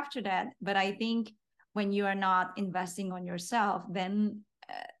do after that? But I think when you are not investing on yourself, then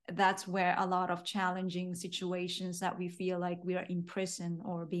that's where a lot of challenging situations that we feel like we are in prison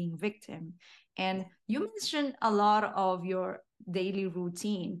or being victim. And you mentioned a lot of your daily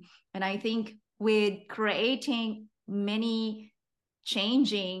routine. And I think with creating many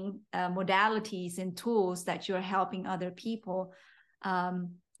changing modalities and tools that you're helping other people,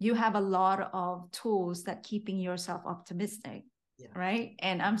 you have a lot of tools that keeping yourself optimistic, Yeah. right?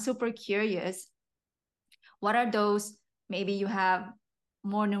 And I'm super curious, what are those, maybe you have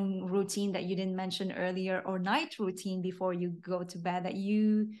morning routine that you didn't mention earlier, or night routine before you go to bed, that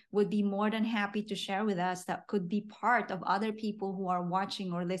you would be more than happy to share with us, that could be part of other people who are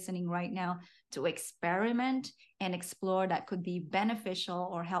watching or listening right now to experiment and explore, that could be beneficial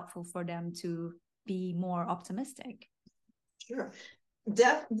or helpful for them to be more optimistic? Sure.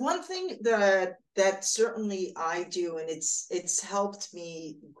 One thing that certainly I do, and it's helped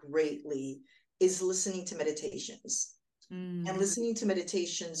me greatly, is listening to meditations. And listening to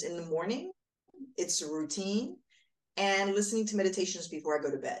meditations in the morning, it's a routine, and listening to meditations before I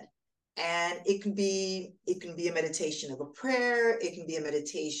go to bed. And it can be a meditation of a prayer, it can be a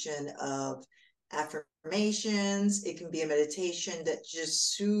meditation of affirmations, it can be a meditation that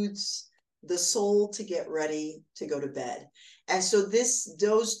just soothes the soul to get ready to go to bed. And so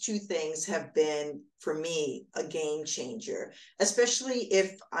those two things have been for me a game changer, especially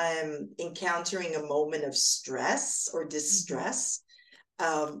if I'm encountering a moment of stress or distress.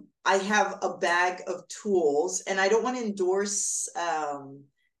 I have a bag of tools, and I don't want to endorse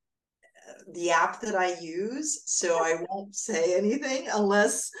the app that I use, so I won't say anything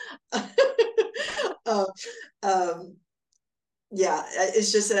unless uh, um, yeah,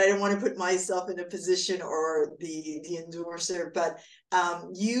 it's just that I don't want to put myself in a position, or the endorser, but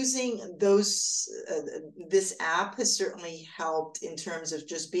using this app has certainly helped in terms of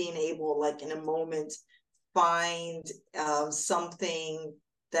just being able, like in a moment, find something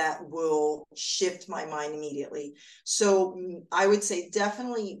that will shift my mind immediately. So I would say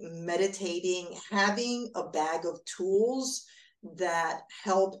definitely meditating, having a bag of tools that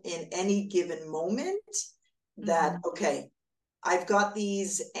help in any given moment, that, okay, I've got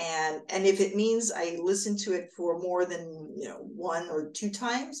these, and if it means I listen to it for more than one or two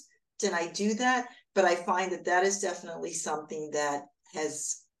times, then I do that. But I find that is definitely something that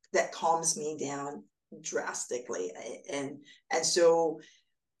calms me down drastically, and so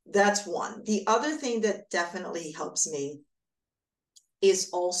that's one. The other thing that definitely helps me is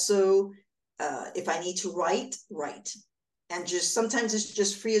also if I need to write, and just sometimes it's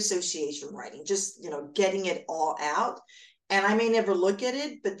just free association writing, just getting it all out. And I may never look at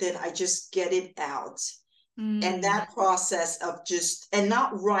it, but then I just get it out. And that process of and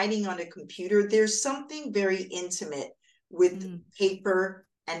not writing on a computer, there's something very intimate with paper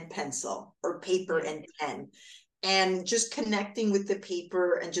and pencil, or paper and pen, and just connecting with the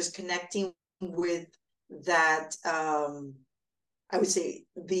paper, and just connecting with that, I would say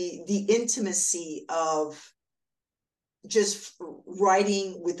the intimacy of just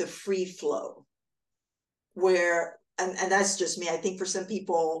writing with a free flow, where and that's just me. I think for some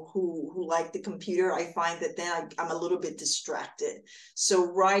people who like the computer, I find that then I'm a little bit distracted.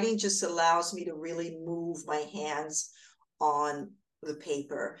 So writing just allows me to really move my hands on the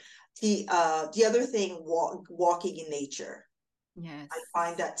paper. The other thing, walking in nature. Yes. I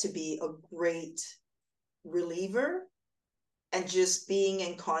find that to be a great reliever, and just being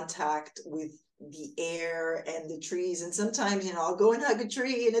in contact with the air and the trees. And sometimes, I'll go and hug a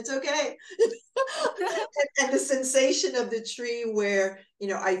tree, and it's okay. And the sensation of the tree, where,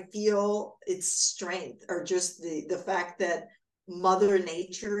 I feel its strength, or just the fact that Mother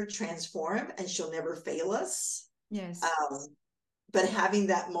Nature transform, and she'll never fail us. Yes. But having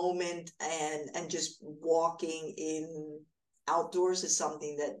that moment, and just walking in outdoors, is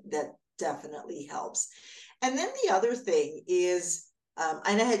something that definitely helps. And then the other thing is,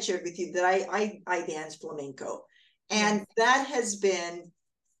 and I had shared with you that I dance flamenco, and that has been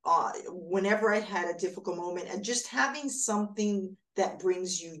whenever I had a difficult moment, and just having something that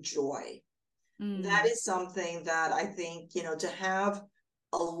brings you joy. That is something that I think, to have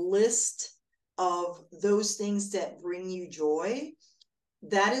a list of those things that bring you joy,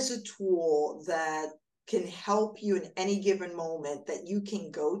 that is a tool that can help you in any given moment, that you can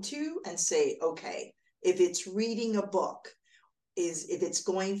go to and say, okay, if it's reading a book, if it's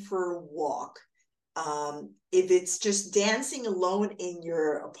going for a walk, if it's just dancing alone in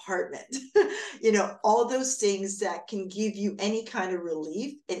your apartment, all those things that can give you any kind of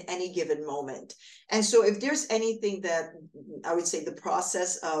relief in any given moment. And so if there's anything that I would say the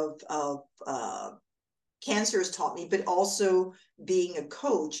process of cancer has taught me, but also being a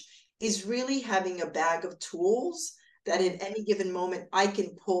coach, is really having a bag of tools that in any given moment I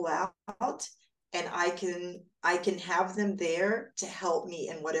can pull out, and I can have them there to help me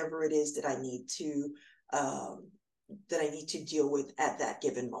in whatever it is that I need to deal with at that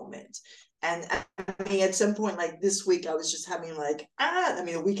given moment. And I mean, at some point, like this week, I was just having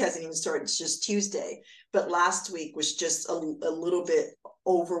the week hasn't even started, it's just Tuesday, but last week was just a little bit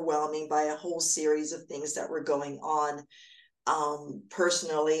overwhelming by a whole series of things that were going on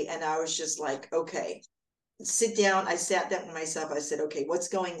personally. And I was just like, okay, sit down. I sat down with myself. I said, okay, what's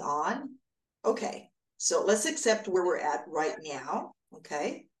going on? Okay, so let's accept where we're at right now.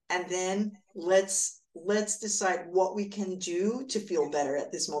 Okay, and then let's decide what we can do to feel better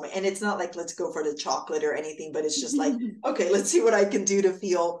at this moment. And it's not like let's go for the chocolate or anything, but it's just like, okay, let's see what I can do to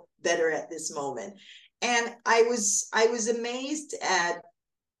feel better at this moment. And I was amazed at,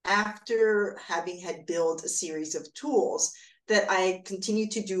 after having had built a series of tools, that I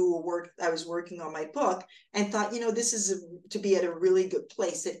continued to do work. I was working on my book and thought, this is to be at a really good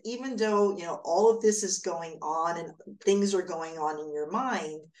place. That even though, all of this is going on and things are going on in your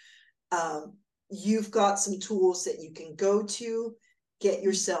mind, you've got some tools that you can go to, get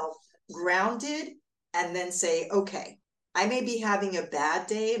yourself grounded, and then say, okay, I may be having a bad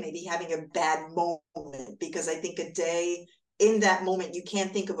day, maybe having a bad moment, because I think a day in that moment, you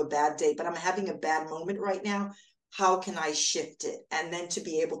can't think of a bad day, but I'm having a bad moment right now. How can I shift it? And then to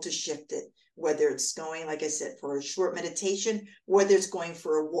be able to shift it, whether it's going, like I said, for a short meditation, whether it's going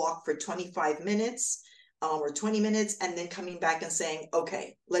for a walk for 25 minutes, or 20 minutes, and then coming back and saying,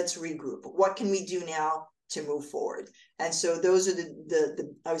 okay, let's regroup. What can we do now to move forward? And so those are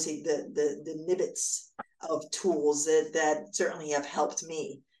the I would say the nibbits of tools that certainly have helped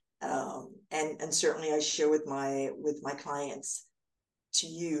me. And certainly I share with my clients to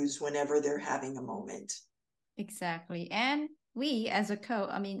use whenever they're having a moment. Exactly. And we as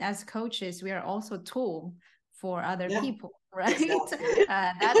as coaches, we are also a tool for other Yeah, people, right? exactly.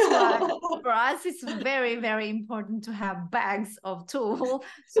 That's why for us it's very, very important to have bags of tool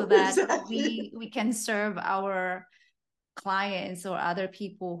so that Exactly. we can serve our clients or other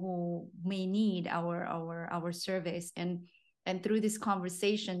people who may need our service. And through this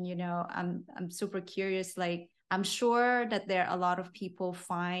conversation, I'm super curious, like I'm sure that there are a lot of people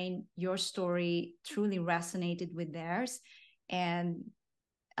find your story truly resonated with theirs, and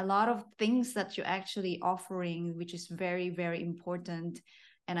a lot of things that you're actually offering, which is very, very important.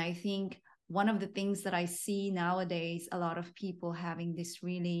 And I think one of the things that I see nowadays, a lot of people having this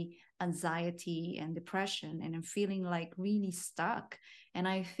really anxiety and depression, and I'm feeling like really stuck. And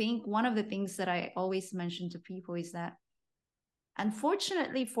I think one of the things that I always mention to people is that,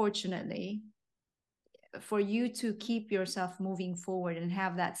 unfortunately, fortunately, for you to keep yourself moving forward and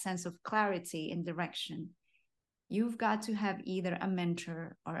have that sense of clarity and direction, you've got to have either a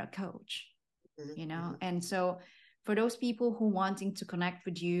mentor or a coach, Mm-hmm. And so for those people who wanting to connect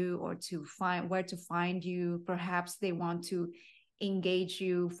with you or to find where to find you, perhaps they want to engage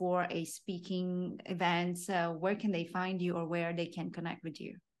you for a speaking event, where can they find you or where they can connect with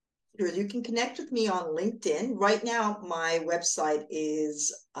you? Sure, you can connect with me on LinkedIn. Right now, my website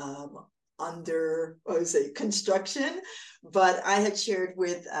is under, I would say, construction, but I had shared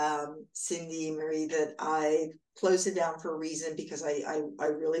with Cindy Marie that I closed it down for a reason, because I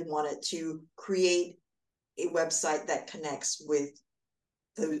really wanted to create a website that connects with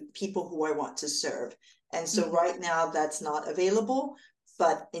the people who I want to serve. And so Mhm. right now that's not available,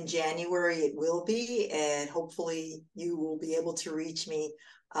 but in January it will be, and hopefully you will be able to reach me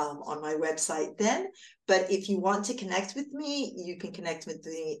on my website then. But if you want to connect with me, you can connect with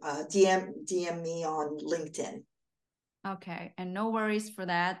me, DM me on LinkedIn. Okay, and no worries for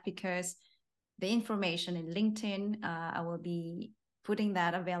that, because the information in LinkedIn, I will be putting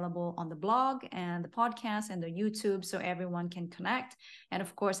that available on the blog and the podcast and the YouTube so everyone can connect. And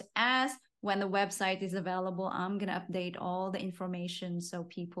of course, as when the website is available, I'm going to update all the information so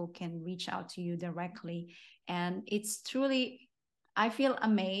people can reach out to you directly. And it's truly, I feel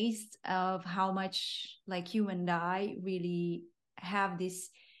amazed of how much like you and I really have this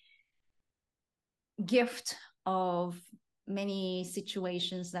gift of many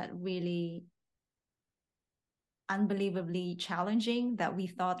situations that really unbelievably challenging that we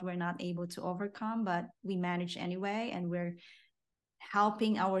thought we're not able to overcome, but we manage anyway, and we're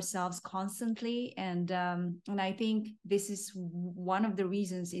helping ourselves constantly. And I think this is one of the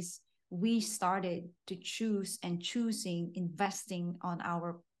reasons is we started to choosing investing on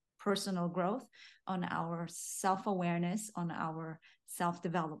our personal growth, on our self-awareness, on our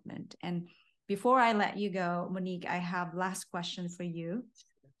self-development. And before I let you go, Monique, I have last question for you.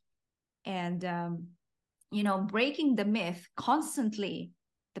 And breaking the myth constantly,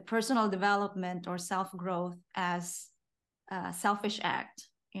 the personal development or self-growth as a selfish act,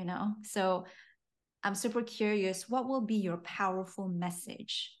 So I'm super curious, what will be your powerful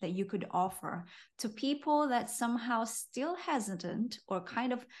message that you could offer to people that somehow still hesitant or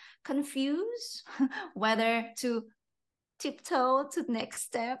kind of confused whether to tiptoe to the next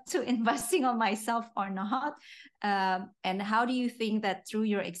step to investing on myself or not? And how do you think that through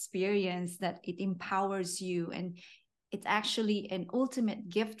your experience that it empowers you and it's actually an ultimate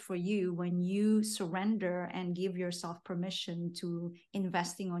gift for you when you surrender and give yourself permission to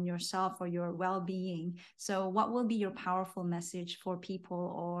investing on yourself or your well-being. So what will be your powerful message for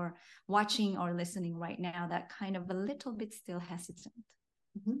people or watching or listening right now that kind of a little bit still hesitant?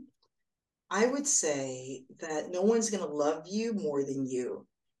 Mm-hmm. I would say that no one's going to love you more than you.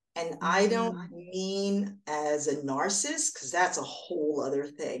 And I don't mean as a narcissist, because that's a whole other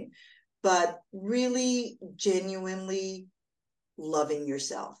thing, but really genuinely loving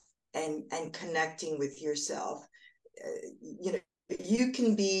yourself and connecting with yourself. You know, you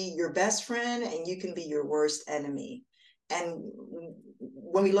can be your best friend and you can be your worst enemy. And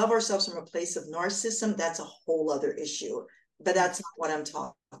when we love ourselves from a place of narcissism, that's a whole other issue. But that's not what I'm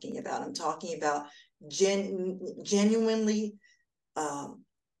talking about. I'm talking about genuinely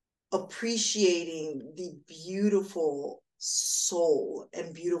appreciating the beautiful soul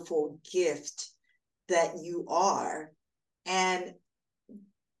and beautiful gift that you are, and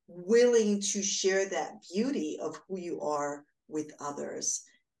willing to share that beauty of who you are with others,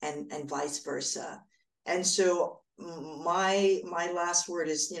 and vice versa. And so my last word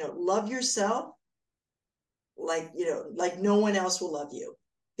is, love yourself like no one else will love you,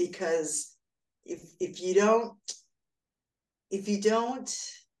 because if you don't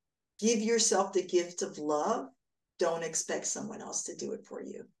give yourself the gift of love, don't expect someone else to do it for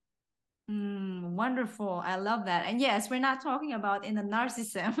you. Wonderful. I love that. And yes, we're not talking about in a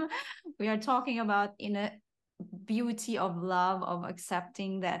narcissism. We are talking about in a beauty of love, of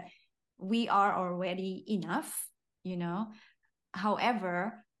accepting that we are already enough, you know.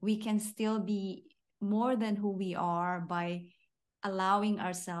 However, we can still be more than who we are by allowing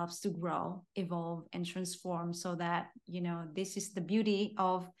ourselves to grow, evolve, and transform, so that, this is the beauty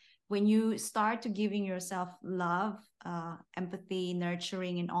of when you start to giving yourself love, empathy,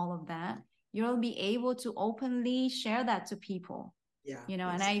 nurturing, and all of that, you'll be able to openly share that to people. Yeah.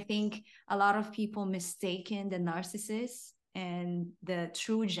 And I think a lot of people mistaken the narcissist and the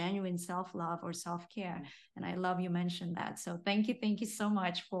true genuine self-love or self-care. And I love you mentioned that. So thank you so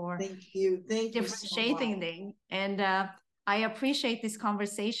much for thank you differentiating things. And I appreciate this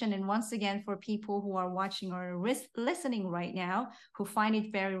conversation. And once again, for people who are watching or listening right now, who find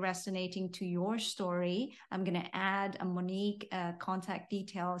it very resonating to your story, I'm going to add a Monique contact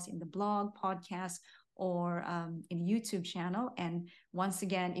details in the blog, podcast, or in YouTube channel. And once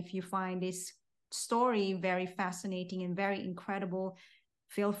again, if you find this story very fascinating and very incredible,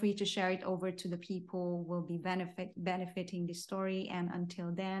 feel free to share it over to the people who will be benefiting this story. And until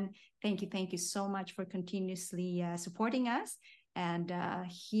then, thank you so much for continuously supporting us. And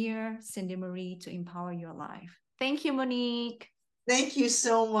here, Cindy Marie, to empower your life. Thank you, Monique. Thank you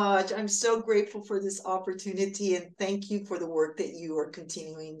so much. I'm so grateful for this opportunity, and thank you for the work that you are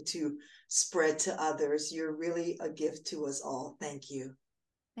continuing to spread to others. You're really a gift to us all. Thank you.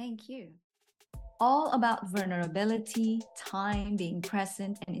 Thank you. All about vulnerability, time, being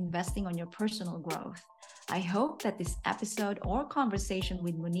present, and investing on your personal growth. I hope that this episode or conversation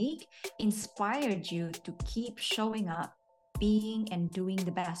with Monique inspired you to keep showing up, being and doing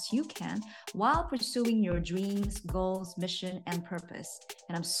the best you can while pursuing your dreams, goals, mission, and purpose.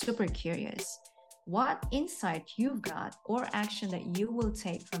 And I'm super curious what insight you've got or action that you will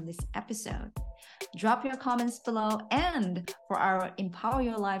take from this episode. Drop your comments below, and for our Empower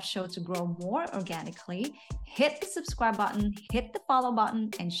Your Life show to grow more organically, hit the subscribe button, hit the follow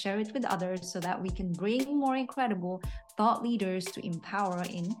button, and share it with others so that we can bring more incredible thought leaders to empower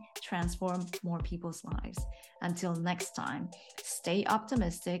and transform more people's lives. Until next time, stay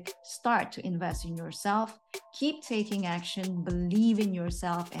optimistic, start to invest in yourself, keep taking action, believe in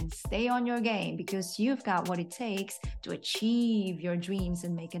yourself, and stay on your game, because you've got what it takes to achieve your dreams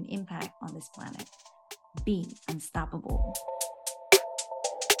and make an impact on this planet. Be unstoppable.